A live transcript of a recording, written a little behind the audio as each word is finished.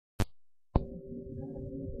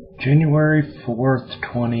January 4th,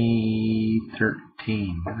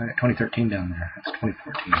 2013. I got 2013 down there. That's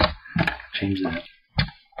 2014. Change that.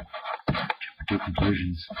 Do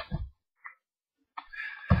conclusions.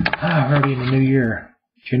 We're already in the new year.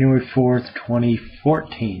 January 4th,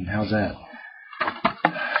 2014. How's that?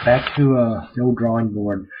 Back to the old drawing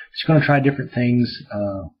board. Just going to try different things.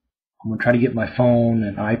 I'm going to try to get my phone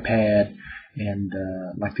and iPad and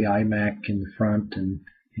like the iMac in the front and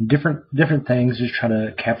different things. Just try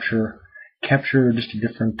to capture just a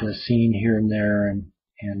different scene here and there and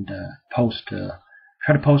post.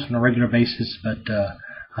 Try to post on a regular basis, but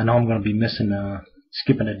I know I'm going to be missing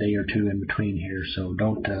skipping a day or two in between here, so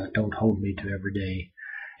don't hold me to every day,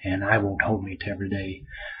 and I won't hold me to every day.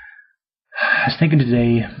 I was thinking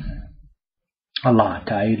today a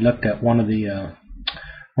lot. I looked at one of the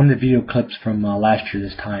video clips from last year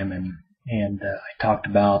this time, and I talked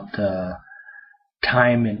about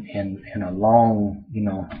time in a long,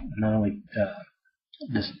 not only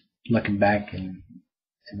just looking back in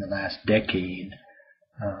the last decade,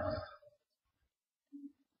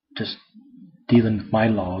 just dealing with my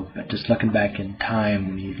log, but just looking back in time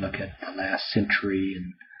when you look at the last century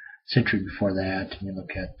and century before that, and you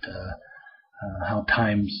look at how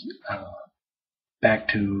times back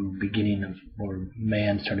to beginning of where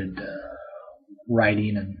man started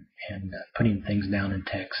writing and putting things down in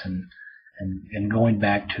text and going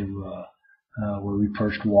back to where we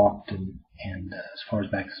first walked and as far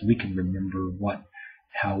as back as we can remember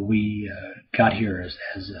how we got here as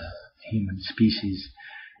a human species.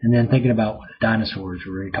 And then thinking about the dinosaurs,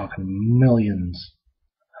 we're already talking millions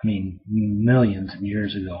of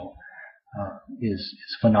years ago, is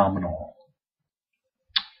phenomenal.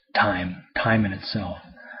 Time in itself.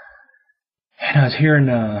 And I was hearing,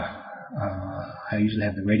 I usually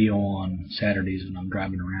have the radio on Saturdays when I'm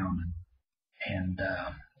driving around, and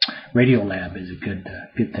Radiolab is a good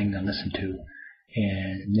thing to listen to.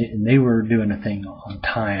 And they were doing a thing on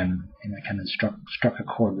time, and that kind of struck a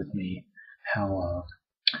chord with me. How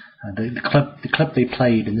the clip they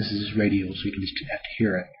played, and this is just radio, so you can just have to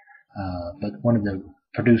hear it. But one of the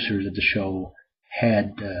producers of the show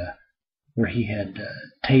had where he had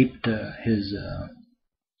taped his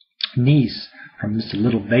niece from just a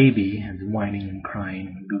little baby and whining and crying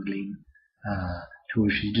and googling to where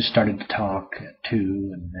she just started to talk at 2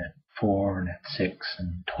 and at 4 and at 6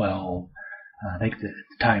 and 12. I think the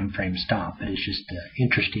time frame stopped, but it's just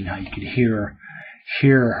interesting how you could hear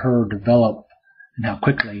her develop and how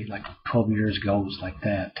quickly, like 12 years goes like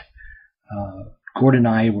that. Gordon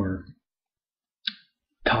and I were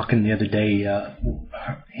talking the other day.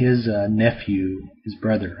 His nephew, his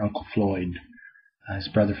brother, Uncle Floyd, his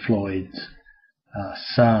brother Floyd's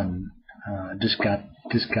son, just got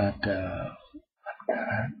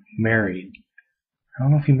married. I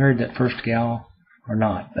don't know if he married that first gal or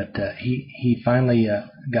not, but he finally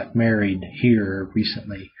got married here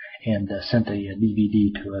recently and sent a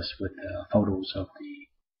DVD to us with photos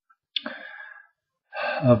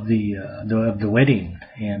of the wedding.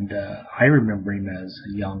 And I remember him as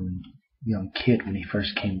a young kid when he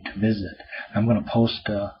first came to visit. I'm going to post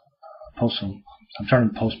some. I'm starting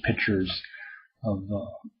to post pictures of.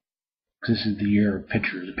 Cause this is the year of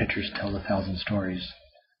pictures. Pictures tell 1,000 stories.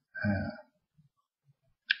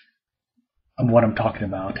 What I'm talking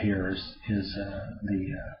about here is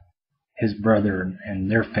his brother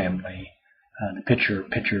and their family. The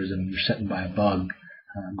pictures, and they're sitting by a bug.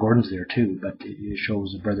 Gordon's there too, but it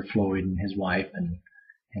shows the brother Floyd and his wife and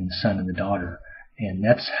the son and the daughter, and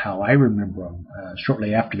that's how I remember him.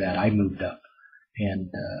 Shortly after that, I moved up,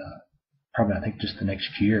 and probably I think just the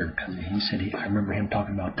next year, because he said I remember him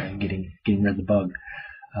talking about getting rid of the bug.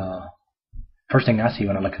 First thing I see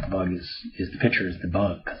when I look at the bug is the picture is the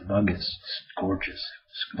bug, because the bug is gorgeous.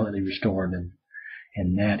 It's completely restored and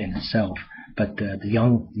that in itself. But the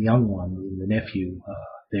young one, the nephew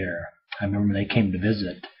there, I remember they came to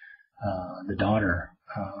visit. The daughter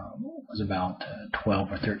was about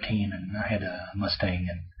 12 or 13, and I had a Mustang,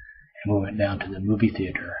 and we went down to the movie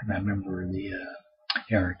theater. And I remember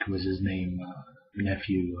Eric was his name, the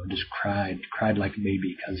nephew, just cried like a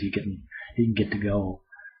baby because he didn't get to go.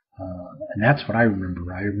 And that's what I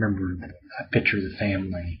remember. I remember a picture of the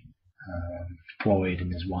family, Floyd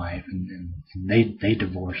and his wife, and they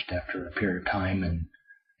divorced after a period of time, and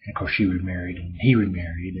of course she remarried and he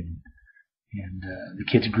remarried, and the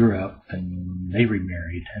kids grew up and they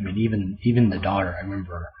remarried. I mean, even the daughter. I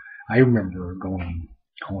remember going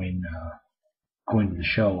to the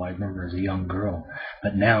show. I remember as a young girl,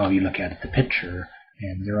 but now you look at the picture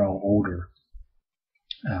and they're all older.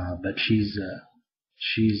 But she's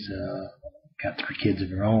got 3 kids of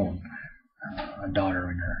her own. a daughter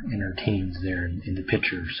in her teens there in the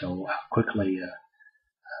picture. So how quickly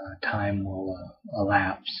time will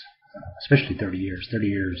elapse, especially 30 years. 30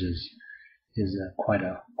 years is quite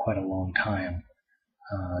a long time.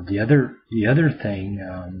 The other thing,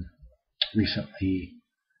 recently,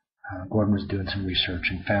 Gordon was doing some research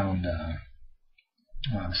and found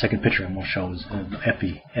the second picture I'm going to show is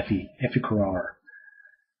Effie Carrar.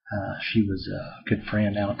 She was a good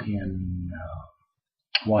friend out in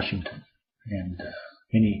Washington, and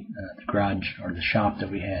the garage or the shop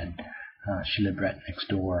that we had, she lived right next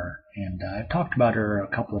door. And I've talked about her a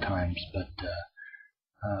couple of times, but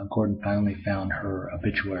Gordon finally found her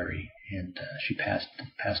obituary, and she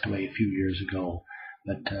passed away a few years ago.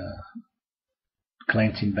 But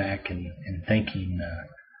glancing back and thinking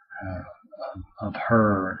of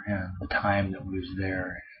her and the time that we was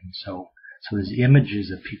there, and so these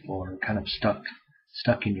images of people are kind of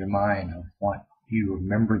stuck in your mind of what you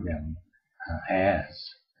remember them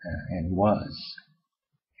as and was,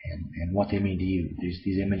 and what they mean to you.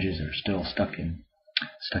 These images are still stuck in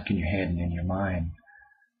your head and in your mind,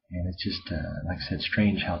 and it's just like I said,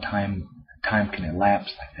 strange how time can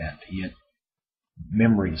elapse like that. But yet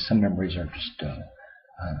some memories are just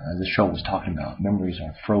as the show was talking about, memories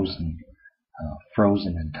are frozen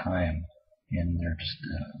in time, and they're just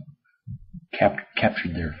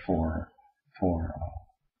captured there for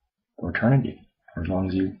eternity, for as long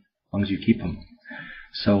as you keep them.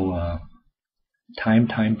 So time.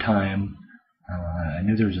 I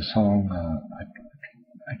knew there was a song.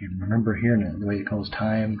 I can remember hearing it the way it goes.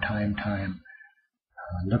 Time.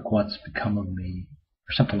 Look what's become of me,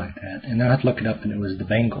 or something like that. And then I had to look it up, and it was the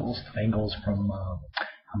Bangles. The Bangles from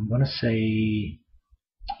I'm going to say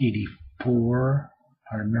 84.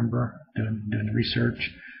 I remember doing the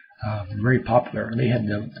research. Very popular. They had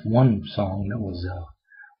the one song that was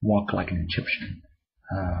 "Walk Like an Egyptian,"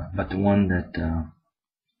 but the one that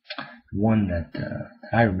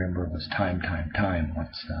I remember was "Time."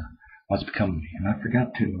 What's become of me. And I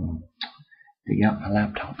forgot to dig out my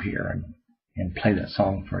laptop here and play that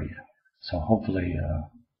song for you. So hopefully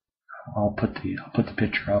I'll put the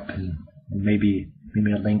picture up, and maybe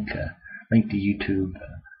a link to YouTube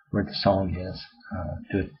where the song is.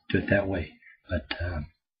 Do it that way. But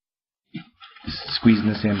squeezing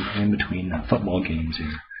this in between football games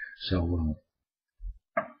here. So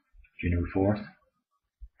January 4th,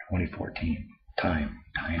 2014. Time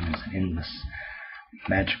is an endless,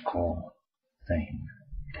 magical thing.